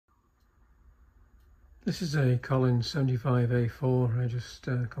This is a Collins 75A4 I just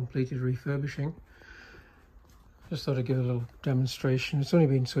completed refurbishing. Just thought I'd give a little demonstration. It's only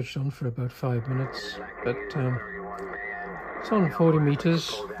been switched on for about 5 minutes, but it's on 40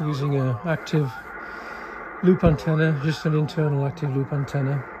 meters using an active loop antenna, just an internal active loop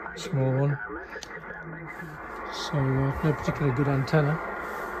antenna, small one. So no particularly good antenna.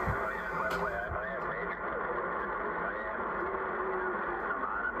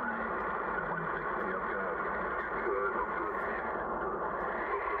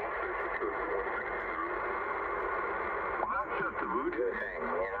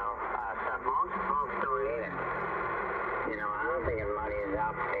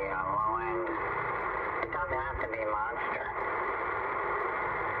 To be monster.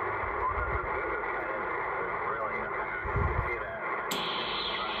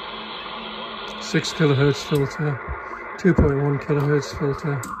 6 kilohertz filter, 2.1 kilohertz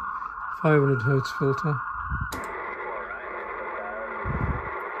filter, 500 hertz filter.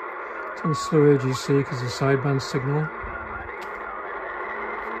 It's on slow AGC because of sideband signal.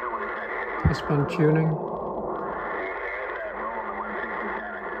 Passband tuning.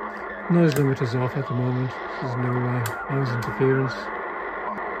 Noise limiter's off at the moment. There's no noise interference.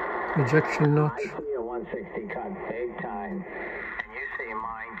 Ejection notch. I see a 160 cut big time. And you see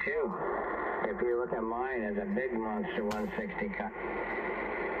mine too. If you look at mine, it's a big monster 160 cut.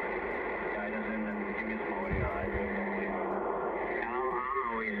 I'm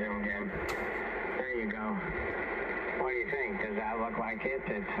always zoomed in. There you go. What do you think? Does that look like it?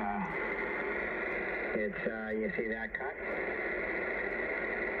 You see that cut?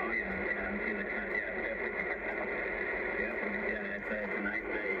 I see the cut, it's a nice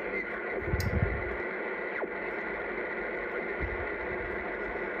day.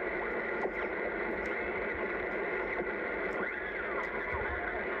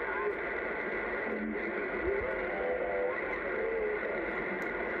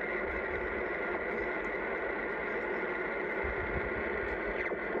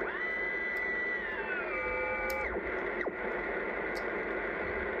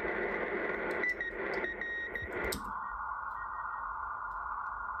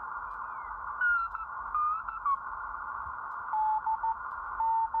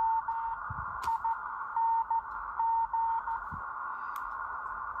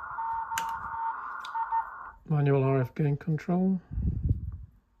 'Manual RF gain control.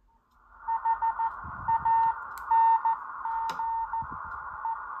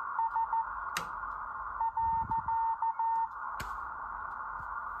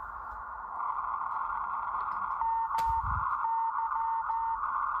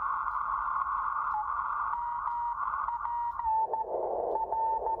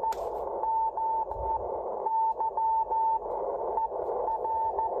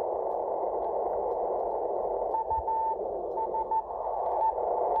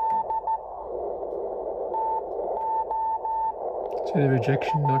 See the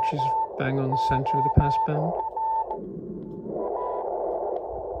rejection notch is bang on the centre of the passband.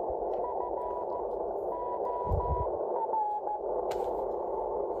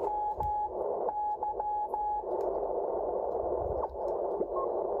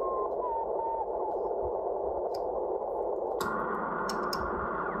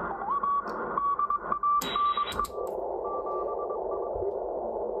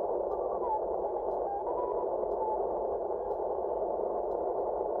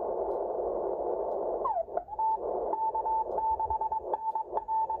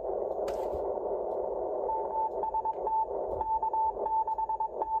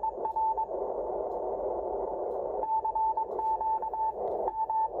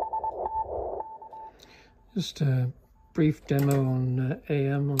 Just a brief demo on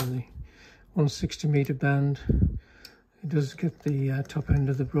AM on the 160 meter band. It does get the top end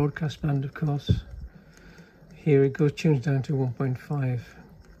of the broadcast band, of course. Here it goes, tunes down to 1.5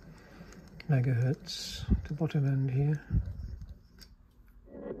 megahertz, the bottom end here.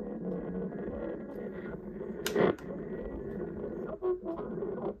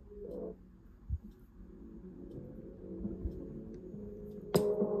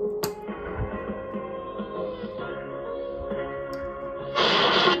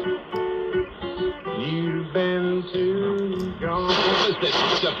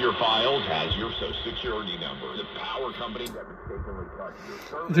 Up your files has your social security number. The power company that mistakenly cut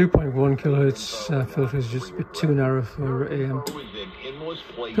your 2.1 kilohertz filter is just a bit too narrow for AM.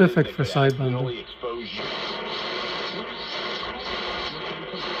 Perfect for sideband.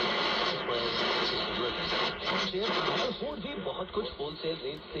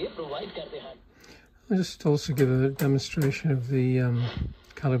 I'll just also give a demonstration of the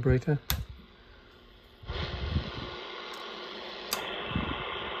calibrator.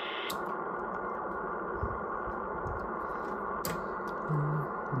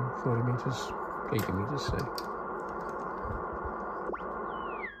 meters, 80 meters, say.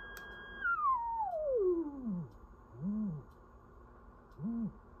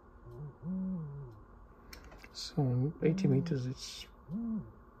 So on 80 meters,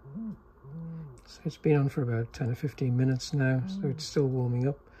 it's been on for about 10 or 15 minutes now, so it's still warming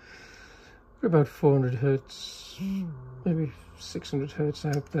up. We're about 400 hertz, maybe 600 hertz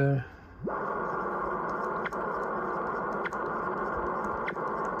out there.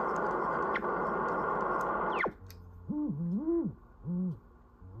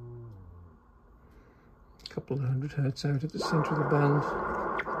 A couple of 100 hertz out at the center of the band.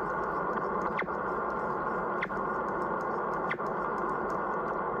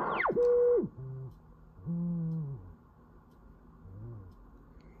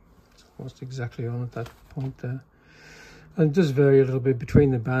 Almost exactly on at that point there, and it does vary a little bit between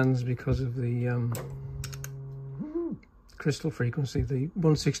the bands because of the crystal frequency. The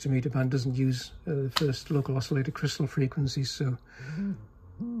 160 meter band doesn't use the first local oscillator crystal frequency, so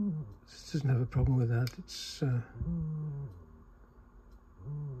it doesn't have a problem with that. It's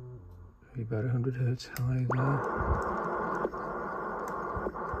maybe about 100 hertz high there.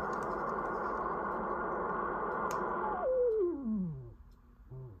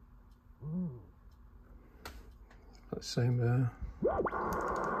 Same there.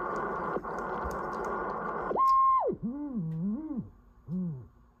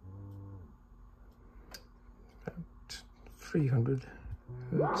 About 300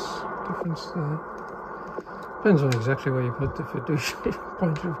 hertz difference there. Depends on exactly where you put the fiduciary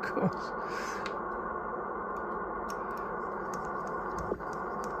pointer, of course.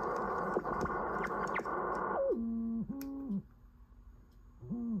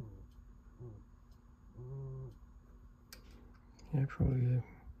 Yeah, probably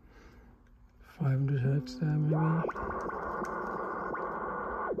 500 hertz there, maybe.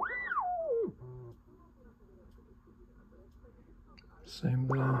 Same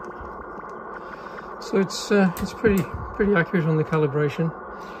there. So it's pretty accurate on the calibration.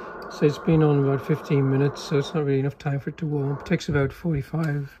 So it's been on about 15 minutes, so it's not really enough time for it to warm up. It takes about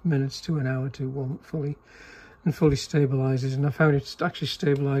 45 minutes to an hour to warm up fully and fully stabilizes. And I found it actually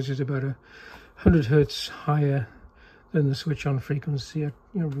stabilizes about 100 hertz higher than the switch on frequency at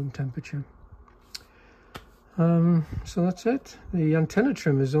room temperature. So that's it. The antenna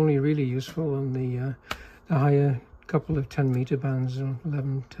trim is only really useful on the higher couple of 10 meter bands,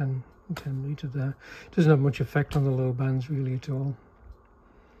 11, 10 meter there. It doesn't have much effect on the low bands really at all.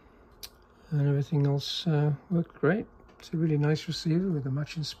 And everything else worked great. It's a really nice receiver with a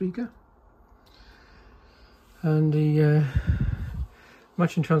matching speaker. And the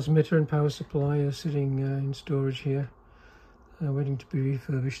matching transmitter and power supply are sitting in storage here, waiting to be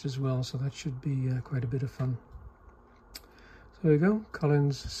refurbished as well, so that should be quite a bit of fun. So there we go,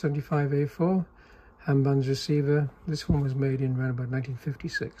 Collins 75A4 handbands receiver. This one was made in around about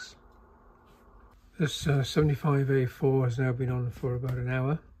 1956. This 75A4 has now been on for about an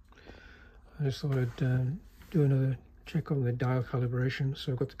hour. I just thought I'd do another check on the dial calibration.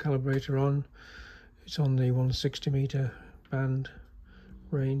 So I've got the calibrator on. It's on the 160 meter band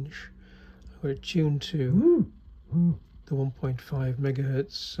range. We're tuned to the 1.5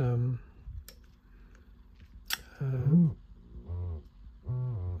 megahertz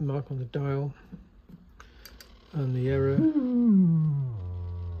mark on the dial, and the error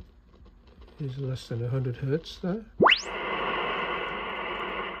is less than 100 hertz there.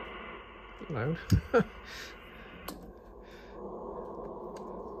 Loud.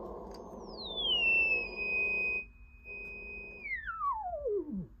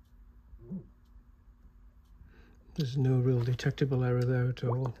 There's no real detectable error there at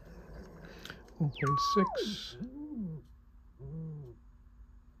all. 1.6.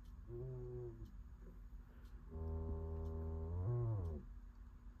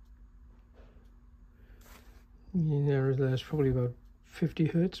 The error there is probably about 50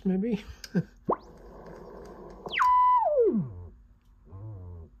 hertz maybe.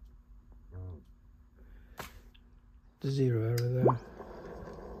 Zero error there.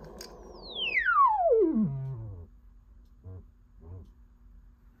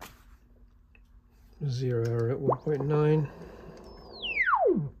 Zero error at 1.9.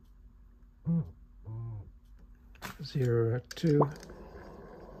 Zero at 2.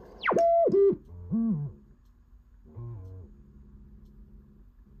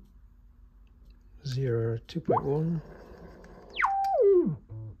 Zero at 2.1.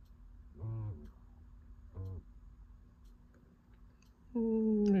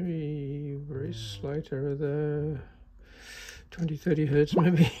 Maybe very slight error there. 20-30 hertz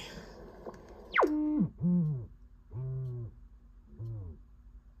maybe.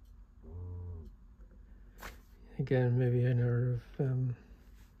 again, maybe an error of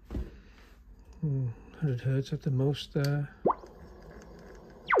 100 hertz at the most there.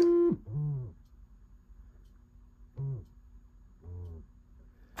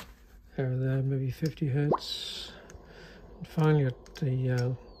 There, maybe 50 hertz. And finally at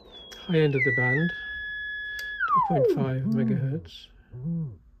the high end of the band, 2.5 megahertz.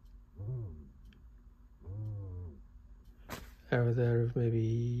 Error there of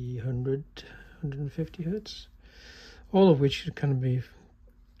maybe 150 hertz. All of which can be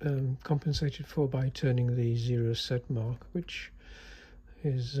compensated for by turning the 0 set mark, which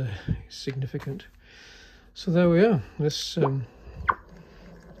is significant. So there we are. This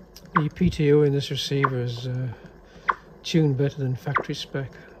the PTO in this receiver is tuned better than factory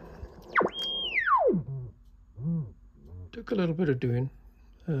spec. Took a little bit of doing.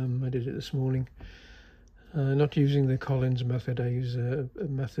 I did it this morning. Not using the Collins method. I use a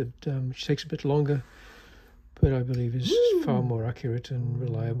method which takes a bit longer, but I believe is far more accurate and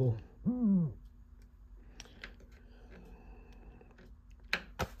reliable.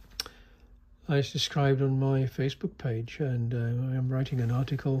 As described on my Facebook page, and I am writing an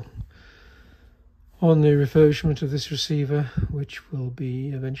article on the refurbishment of this receiver, which will be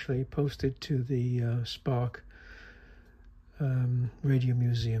eventually posted to the Spark Radio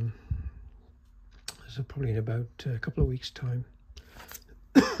Museum. So probably in about a couple of weeks' time.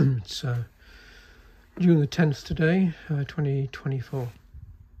 It's June the 10th today, 2024.